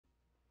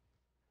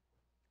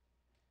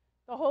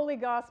The Holy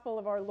Gospel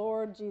of our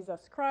Lord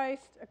Jesus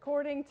Christ,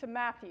 according to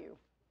Matthew.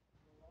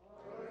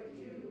 Glory to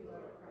you,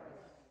 Lord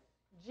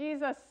Christ.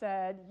 Jesus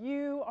said,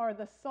 "You are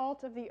the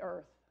salt of the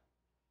earth.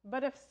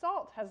 But if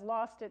salt has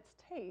lost its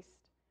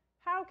taste,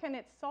 how can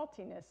its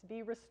saltiness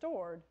be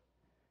restored?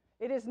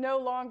 It is no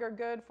longer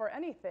good for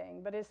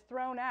anything, but is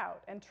thrown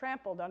out and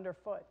trampled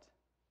underfoot.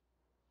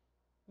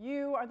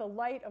 You are the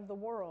light of the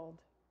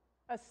world.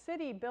 A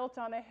city built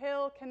on a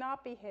hill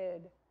cannot be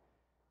hid.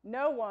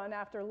 No one,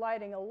 after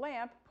lighting a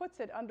lamp, puts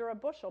it under a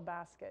bushel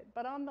basket,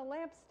 but on the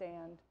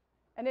lampstand,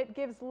 and it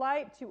gives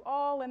light to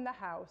all in the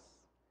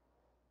house.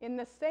 In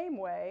the same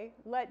way,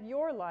 let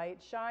your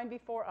light shine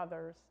before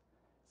others,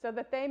 so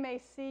that they may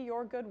see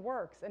your good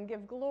works and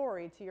give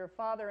glory to your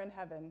Father in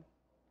heaven.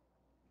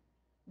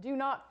 Do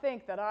not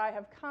think that I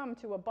have come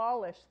to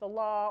abolish the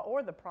law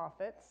or the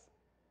prophets.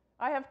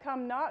 I have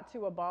come not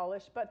to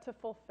abolish, but to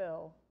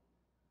fulfill.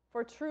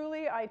 For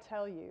truly I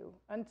tell you,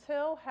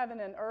 until heaven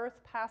and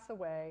earth pass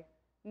away,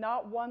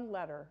 not one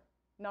letter,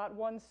 not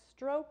one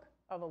stroke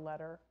of a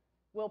letter,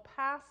 will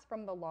pass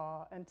from the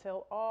law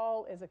until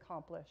all is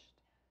accomplished.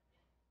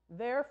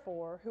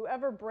 Therefore,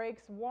 whoever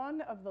breaks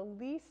one of the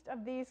least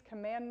of these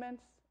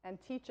commandments and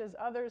teaches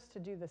others to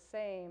do the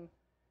same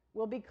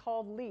will be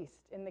called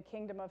least in the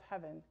kingdom of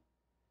heaven.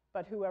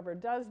 But whoever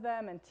does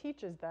them and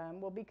teaches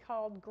them will be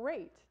called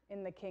great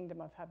in the kingdom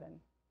of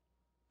heaven.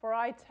 For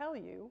I tell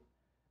you,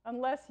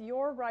 unless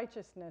your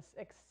righteousness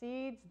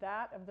exceeds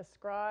that of the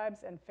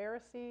scribes and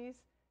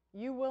Pharisees,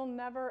 you will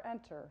never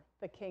enter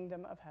the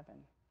kingdom of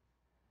heaven."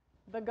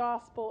 The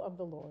Gospel of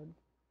the Lord.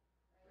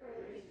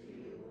 Praise to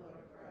you,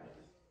 Lord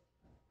Christ.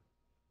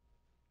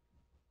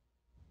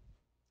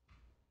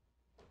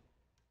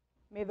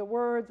 May the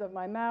words of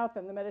my mouth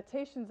and the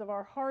meditations of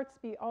our hearts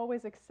be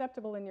always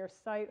acceptable in your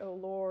sight, O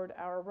Lord,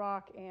 our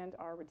rock and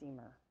our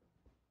Redeemer.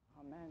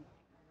 Amen.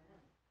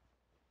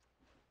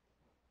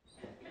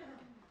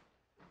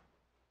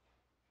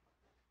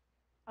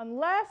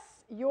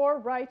 Unless your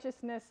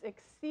righteousness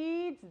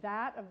exceeds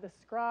that of the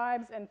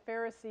scribes and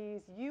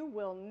Pharisees, you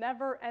will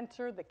never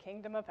enter the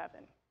kingdom of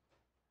heaven.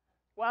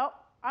 Well,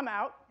 I'm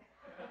out.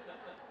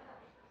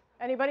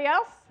 Anybody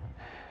else?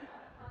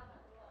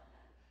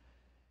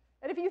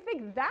 And if you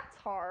think that's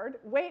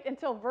hard, wait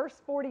until verse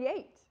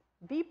 48.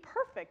 Be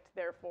perfect,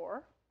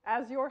 therefore,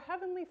 as your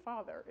heavenly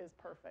Father is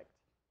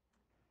perfect.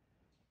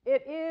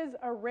 It is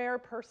a rare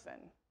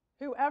person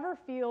who ever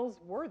feels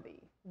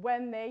worthy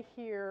when they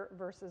hear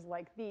verses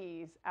like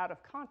these out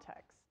of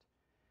context.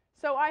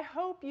 So I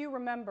hope you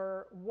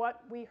remember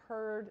what we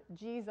heard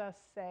Jesus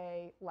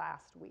say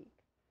last week,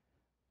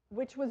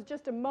 which was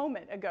just a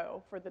moment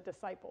ago for the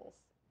disciples.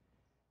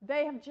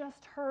 They have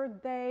just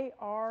heard they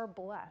are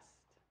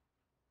blessed.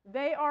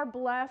 They are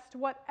blessed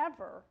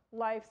whatever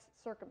life's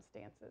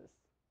circumstances.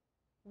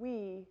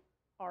 We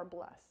are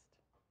blessed.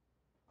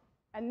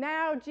 And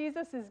now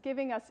Jesus is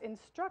giving us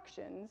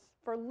instructions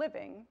for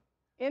living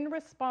in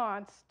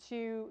response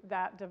to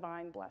that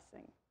divine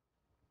blessing.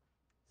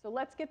 So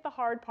let's get the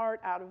hard part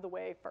out of the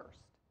way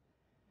first.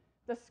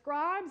 The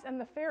scribes and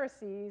the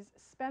Pharisees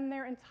spend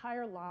their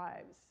entire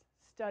lives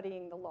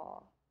studying the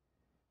law,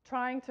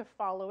 trying to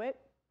follow it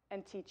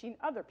and teaching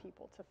other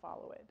people to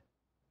follow it.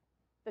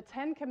 The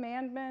 10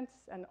 Commandments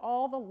and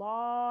all the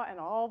law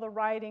and all the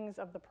writings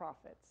of the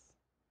prophets.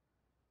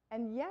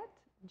 And yet,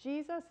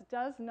 Jesus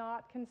does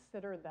not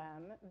consider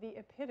them the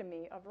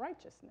epitome of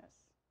righteousness.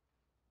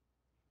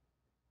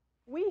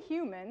 We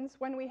humans,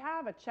 when we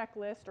have a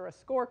checklist or a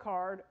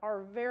scorecard,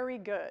 are very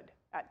good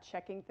at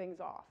checking things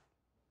off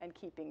and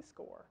keeping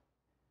score.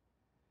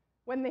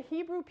 When the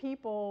Hebrew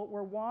people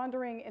were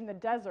wandering in the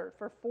desert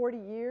for 40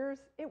 years,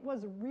 it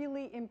was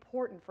really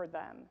important for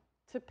them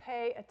to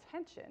pay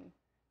attention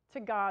to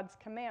God's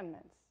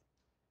commandments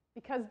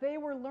because they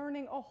were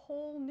learning a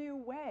whole new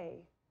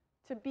way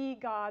to be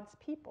God's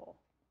people.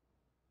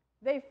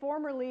 They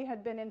formerly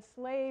had been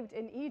enslaved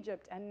in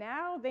Egypt, and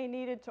now they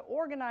needed to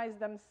organize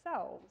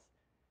themselves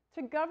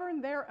to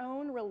govern their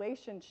own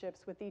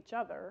relationships with each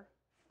other,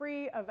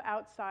 free of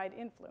outside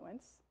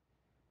influence,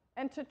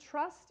 and to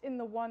trust in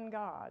the one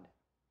God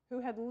who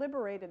had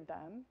liberated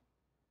them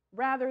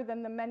rather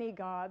than the many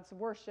gods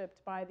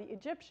worshipped by the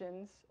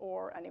Egyptians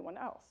or anyone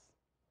else.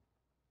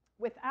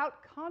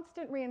 Without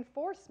constant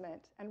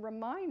reinforcement and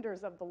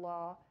reminders of the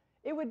law,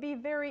 it would be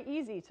very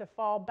easy to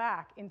fall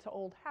back into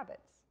old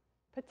habits,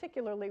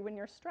 particularly when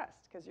you're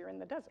stressed because you're in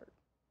the desert.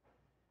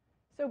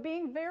 So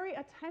being very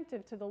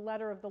attentive to the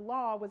letter of the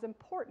law was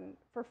important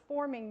for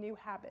forming new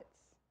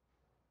habits.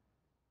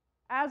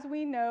 As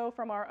we know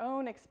from our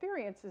own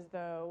experiences,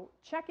 though,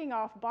 checking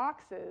off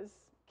boxes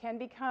can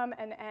become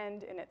an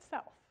end in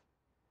itself.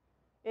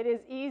 It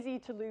is easy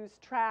to lose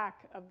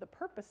track of the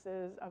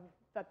purposes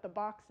that the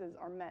boxes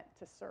are meant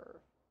to serve.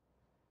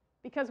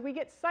 Because we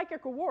get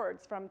psychic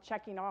rewards from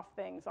checking off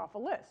things off a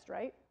list,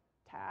 right?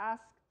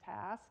 Task,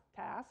 task,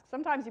 task.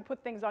 Sometimes you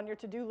put things on your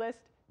to-do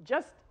list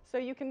just so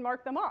you can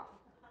mark them off.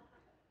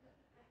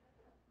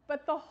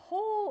 But the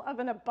whole of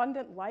an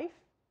abundant life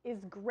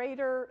is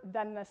greater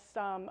than the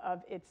sum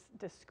of its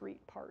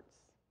discrete parts.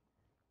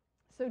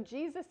 So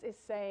Jesus is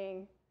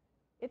saying,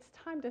 it's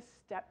time to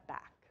step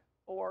back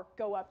or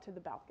go up to the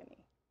balcony.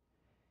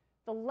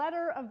 The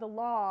letter of the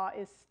law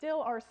is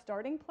still our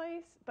starting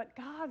place, but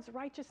God's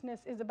righteousness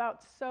is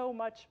about so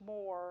much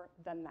more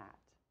than that.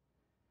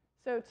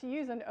 So to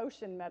use an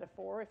ocean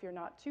metaphor, if you're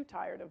not too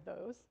tired of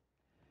those,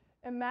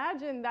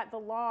 imagine that the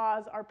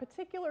laws are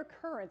particular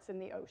currents in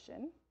the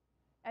ocean,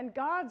 and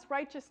God's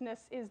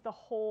righteousness is the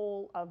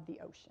whole of the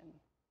ocean.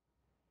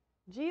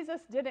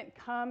 Jesus didn't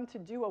come to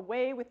do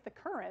away with the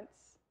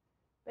currents,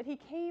 but he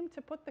came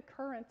to put the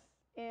currents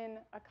in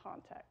a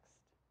context.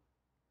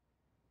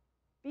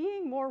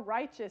 Being more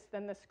righteous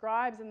than the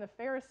scribes and the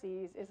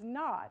Pharisees is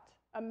not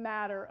a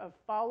matter of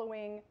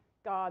following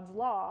God's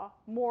law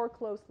more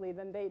closely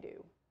than they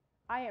do.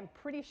 I am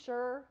pretty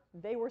sure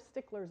they were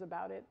sticklers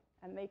about it,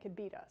 and they could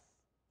beat us.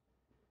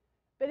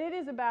 But it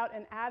is about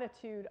an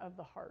attitude of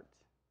the heart.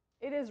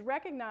 It is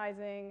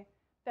recognizing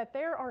that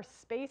there are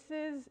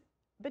spaces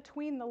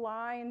between the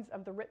lines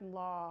of the written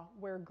law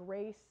where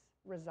grace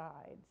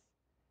resides,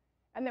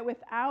 and that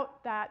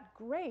without that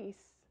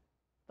grace,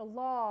 the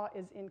law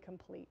is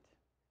incomplete.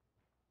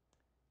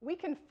 We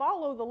can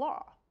follow the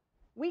law.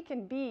 We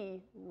can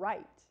be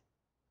right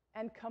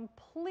and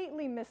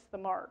completely miss the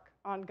mark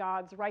on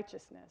God's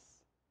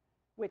righteousness,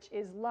 which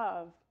is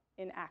love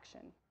in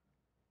action.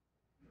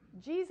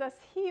 Jesus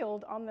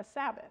healed on the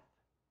Sabbath,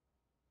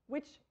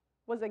 which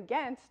was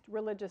against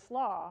religious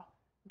law,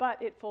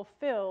 but it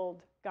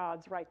fulfilled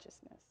God's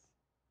righteousness.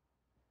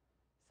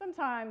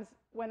 Sometimes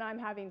when I'm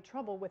having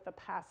trouble with a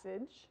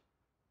passage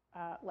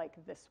like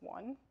this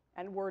one,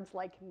 and words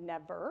like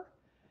never,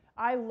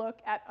 I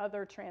look at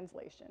other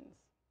translations,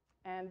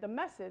 and the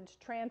Message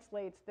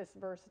translates this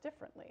verse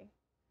differently.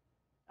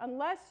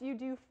 Unless you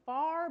do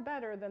far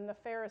better than the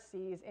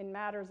Pharisees in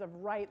matters of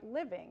right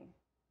living,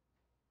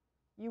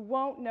 you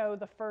won't know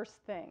the first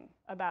thing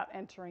about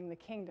entering the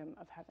kingdom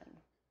of heaven.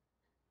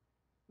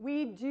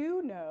 We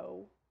do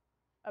know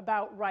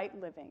about right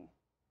living,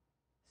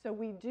 so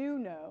we do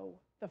know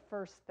the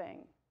first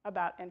thing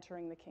about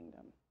entering the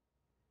kingdom.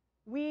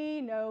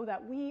 We know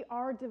that we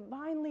are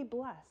divinely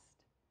blessed,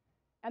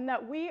 and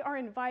that we are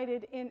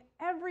invited in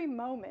every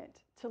moment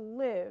to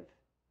live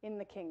in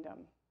the kingdom.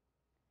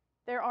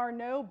 There are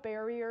no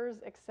barriers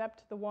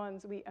except the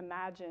ones we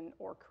imagine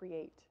or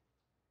create.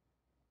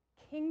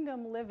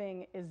 Kingdom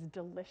living is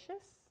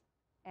delicious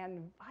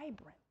and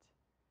vibrant.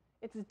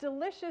 It's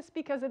delicious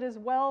because it is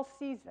well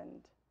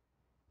seasoned,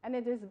 and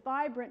it is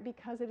vibrant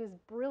because it is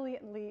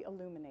brilliantly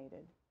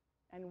illuminated.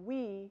 And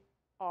we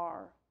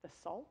are the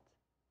salt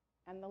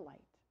and the light.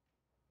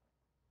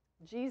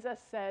 Jesus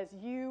says,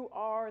 you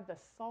are the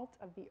salt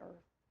of the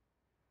earth.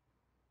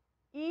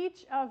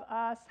 Each of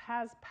us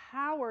has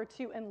power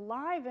to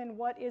enliven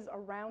what is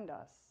around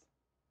us.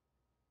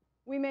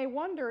 We may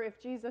wonder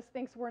if Jesus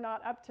thinks we're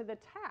not up to the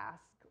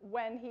task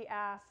when he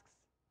asks,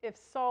 if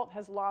salt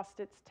has lost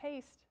its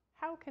taste,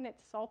 how can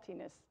its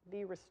saltiness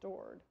be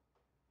restored?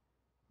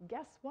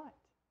 Guess what?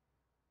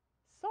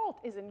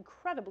 Salt is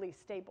incredibly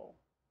stable.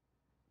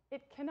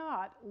 It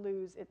cannot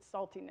lose its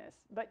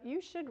saltiness, but you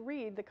should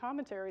read the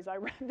commentaries I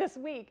read this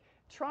week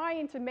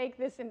trying to make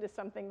this into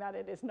something that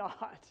it is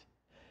not.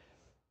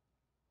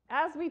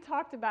 As we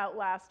talked about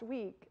last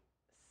week,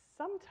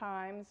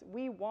 sometimes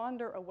we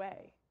wander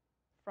away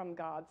from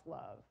God's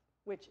love,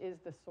 which is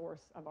the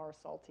source of our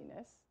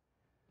saltiness,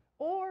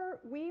 or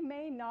we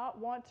may not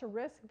want to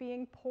risk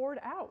being poured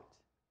out.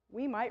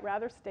 We might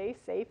rather stay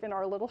safe in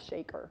our little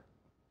shaker.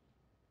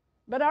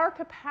 But our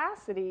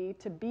capacity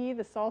to be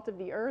the salt of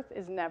the earth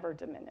is never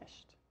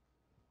diminished.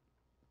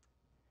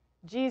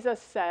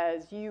 Jesus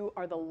says, you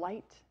are the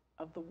light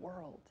of the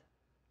world.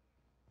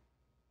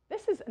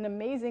 This is an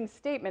amazing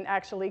statement,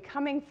 actually,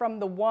 coming from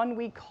the one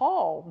we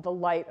call the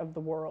light of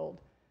the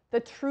world, the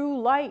true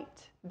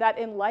light that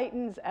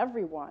enlightens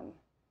everyone,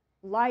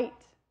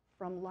 light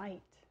from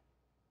light.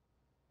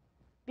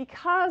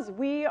 Because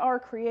we are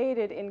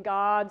created in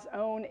God's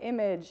own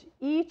image,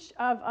 each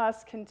of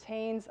us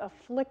contains a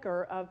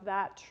flicker of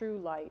that true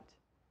light.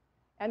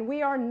 And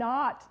we are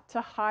not to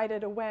hide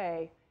it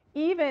away,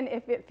 even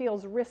if it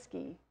feels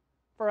risky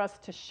for us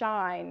to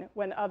shine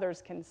when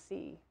others can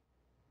see.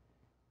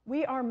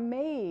 We are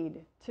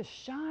made to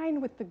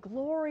shine with the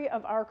glory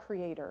of our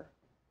Creator,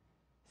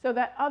 so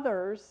that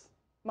others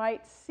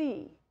might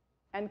see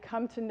and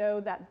come to know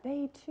that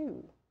they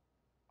too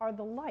are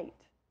the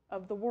light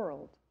of the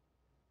world.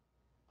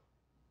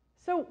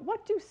 So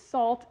what do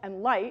salt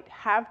and light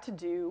have to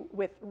do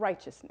with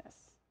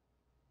righteousness?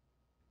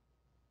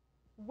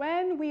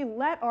 When we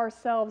let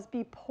ourselves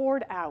be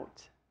poured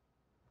out,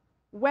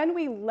 when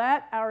we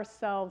let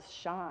ourselves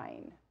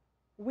shine,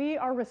 we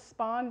are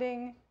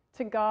responding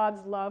to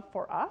God's love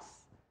for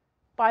us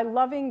by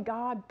loving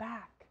God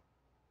back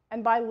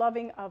and by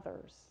loving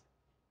others.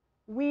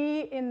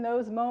 We, in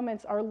those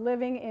moments, are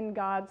living in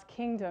God's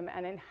kingdom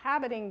and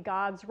inhabiting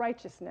God's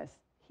righteousness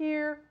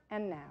here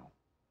and now.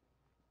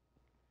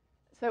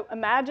 So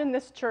imagine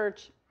this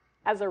church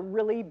as a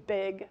really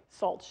big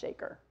salt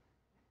shaker.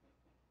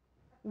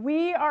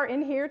 We are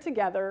in here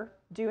together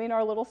doing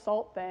our little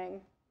salt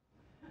thing.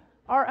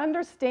 Our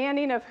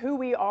understanding of who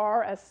we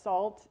are as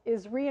salt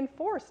is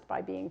reinforced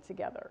by being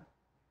together.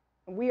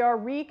 We are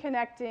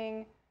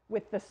reconnecting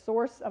with the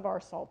source of our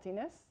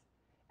saltiness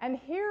and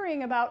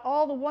hearing about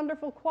all the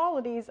wonderful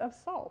qualities of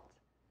salt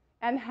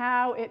and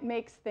how it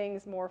makes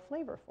things more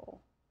flavorful.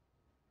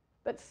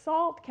 But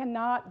salt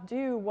cannot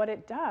do what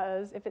it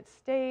does if it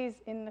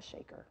stays in the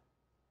shaker.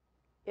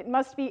 It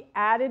must be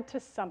added to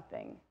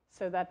something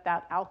so that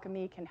that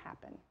alchemy can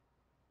happen.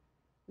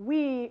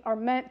 We are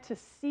meant to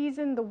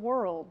season the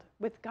world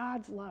with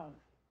God's love.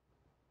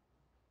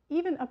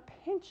 Even a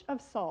pinch of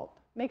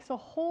salt makes a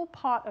whole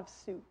pot of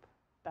soup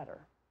better.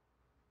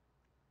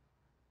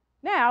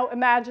 Now,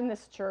 imagine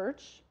this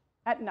church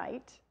at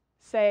night,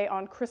 say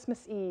on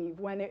Christmas Eve,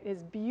 when it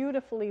is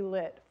beautifully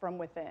lit from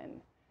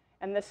within,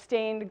 and the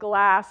stained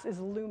glass is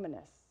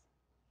luminous.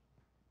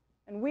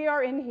 And we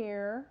are in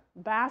here,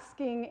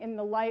 basking in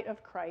the light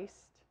of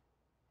Christ,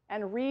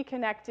 and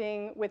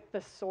reconnecting with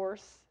the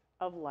source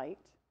of light.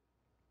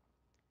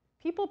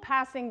 People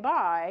passing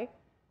by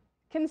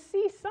can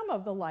see some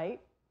of the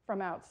light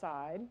from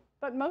outside,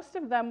 but most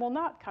of them will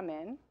not come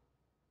in.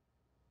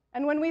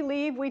 And when we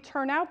leave, we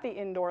turn out the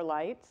indoor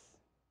lights.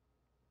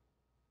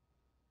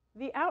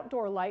 The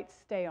outdoor lights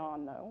stay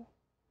on, though,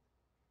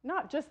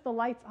 not just the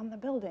lights on the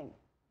building.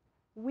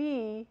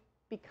 We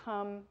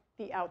become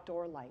the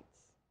outdoor lights.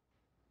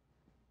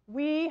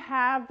 We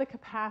have the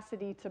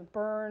capacity to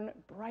burn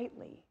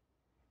brightly,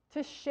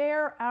 to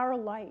share our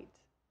light,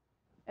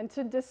 and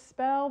to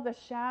dispel the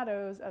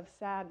shadows of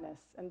sadness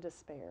and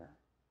despair.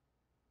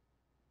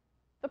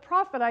 The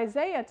prophet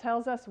Isaiah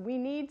tells us we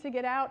need to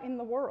get out in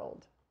the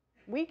world.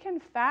 We can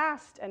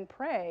fast and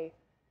pray,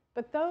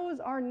 but those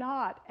are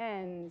not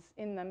ends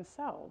in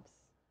themselves.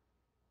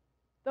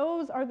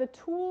 Those are the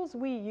tools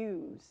we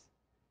use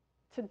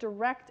to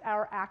direct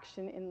our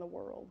action in the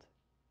world.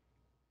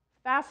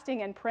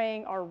 Fasting and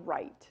praying are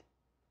right.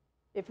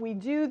 If we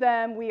do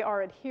them, we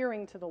are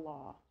adhering to the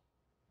law.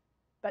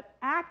 But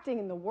acting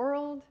in the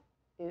world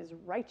is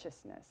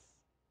righteousness.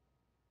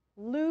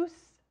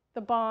 Loose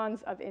the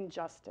bonds of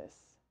injustice.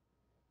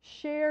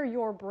 Share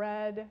your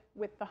bread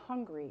with the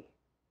hungry.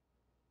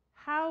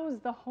 House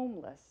the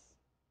homeless.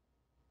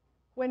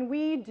 When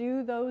we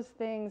do those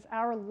things,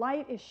 our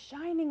light is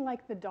shining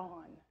like the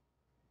dawn,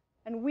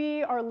 and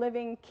we are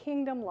living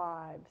kingdom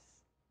lives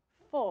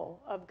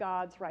full of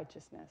God's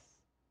righteousness.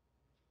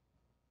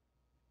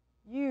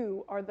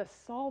 You are the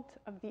salt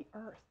of the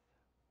earth.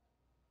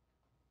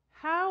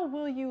 How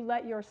will you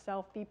let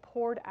yourself be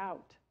poured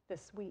out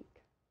this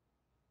week?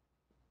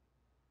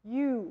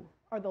 You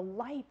are the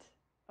light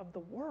of the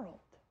world.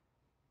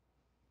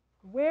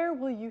 Where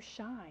will you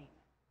shine?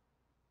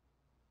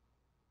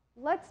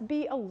 Let's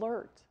be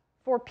alert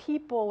for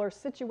people or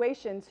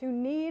situations who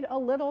need a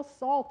little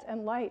salt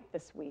and light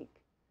this week.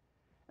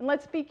 And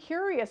let's be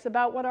curious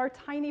about what our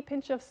tiny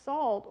pinch of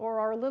salt or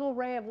our little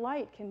ray of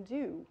light can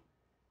do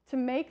to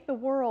make the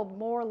world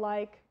more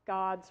like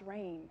God's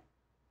reign.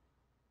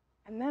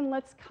 And then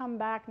let's come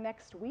back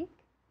next week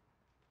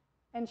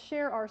and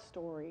share our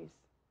stories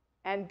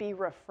and be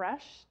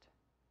refreshed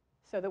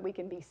so that we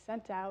can be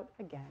sent out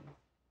again.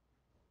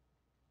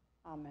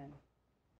 Amen.